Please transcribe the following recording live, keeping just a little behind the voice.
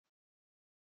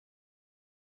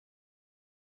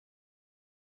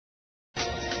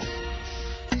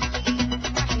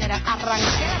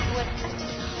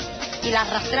y la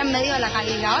arrastré en medio de la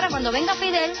calle. Y ahora cuando venga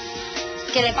Fidel,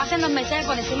 que le pasen los Mercedes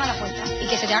por encima de la puerta y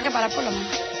que se tenga que parar por lo menos.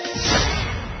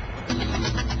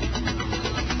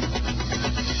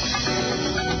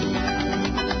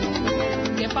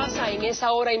 ¿Qué pasa en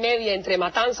esa hora y media entre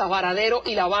Matanzas, Varadero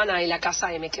y La Habana en la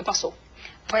Casa M? ¿Qué pasó?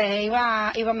 Pues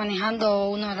iba manejando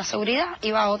uno de la seguridad,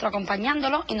 iba otro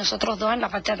acompañándolo y nosotros dos en la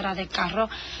parte de atrás del carro.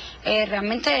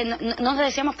 Realmente no nos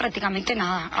decíamos prácticamente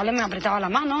nada. Ale me apretaba la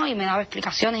mano y me daba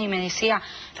explicaciones y me decía,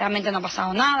 realmente no ha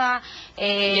pasado nada.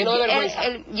 Lleno de vergüenza.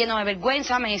 Él, lleno de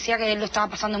vergüenza, me decía que él lo estaba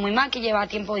pasando muy mal, que llevaba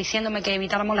tiempo diciéndome que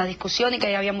evitáramos la discusión y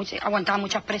que aguantaba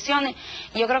muchas presiones.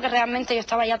 Y yo creo que realmente yo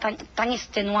estaba ya tan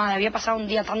extenuada, había pasado un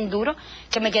día tan duro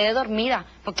que me quedé dormida,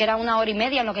 porque era 1 hora y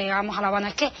media en lo que llegamos a La Habana.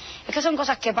 Es que son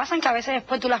cosas que pasan que a veces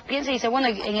después tú las piensas y dices, bueno,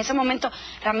 en ese momento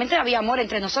realmente había amor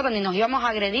entre nosotros, ni nos íbamos a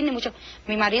agredir, ni mucho.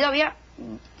 Mi marido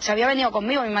se había venido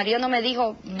conmigo, mi marido no me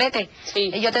dijo, vete,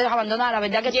 sí, yo te dejo abandonada. La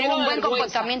verdad que tuvo un buen vergüenza.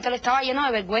 comportamiento, él estaba lleno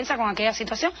de vergüenza con aquella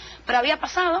situación, pero había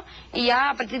pasado y ya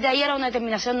a partir de ahí era una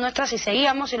determinación nuestra si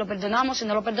seguíamos, si lo perdonamos, si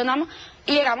no lo perdonamos,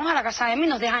 y llegamos a la Casa M y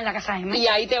nos dejan en la Casa M. Y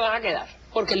ahí te vas a quedar,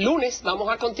 porque el lunes vamos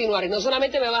a continuar, y no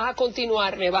solamente me vas a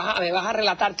continuar, me vas a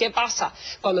relatar qué pasa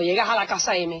cuando llegas a la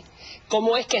Casa M,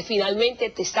 cómo es que finalmente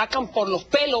te sacan por los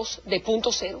pelos de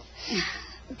punto cero,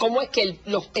 cómo es que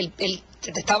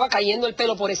se te estaba cayendo el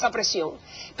pelo por esa presión,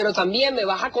 pero también me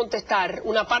vas a contestar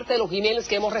una parte de los emails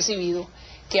que hemos recibido,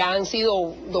 que han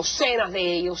sido docenas de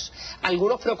ellos,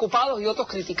 algunos preocupados y otros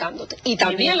criticándote. Y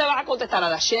también le vas a contestar a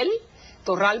Dachel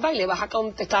Torralba y le vas a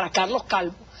contestar a Carlos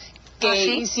Calvo, que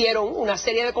hicieron una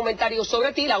serie de comentarios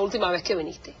sobre ti la última vez que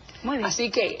viniste. Muy bien. Así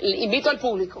que invito al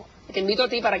público, te invito a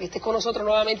ti para que estés con nosotros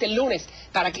nuevamente el lunes,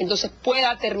 para que entonces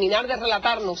pueda terminar de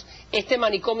relatarnos este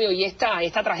manicomio y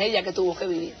esta tragedia que tuvo que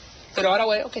vivir. Pero ahora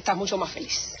veo que estás mucho más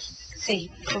feliz.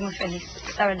 Sí, estoy muy feliz,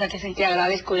 la verdad que sí. Te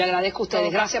agradezco y agradezco a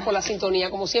ustedes. Gracias por la sintonía.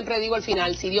 Como siempre digo al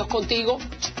final, si Dios contigo,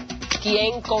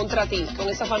 ¿quién contra ti? Con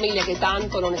esa familia que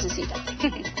tanto lo necesita.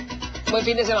 Buen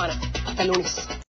fin de semana. Hasta el lunes.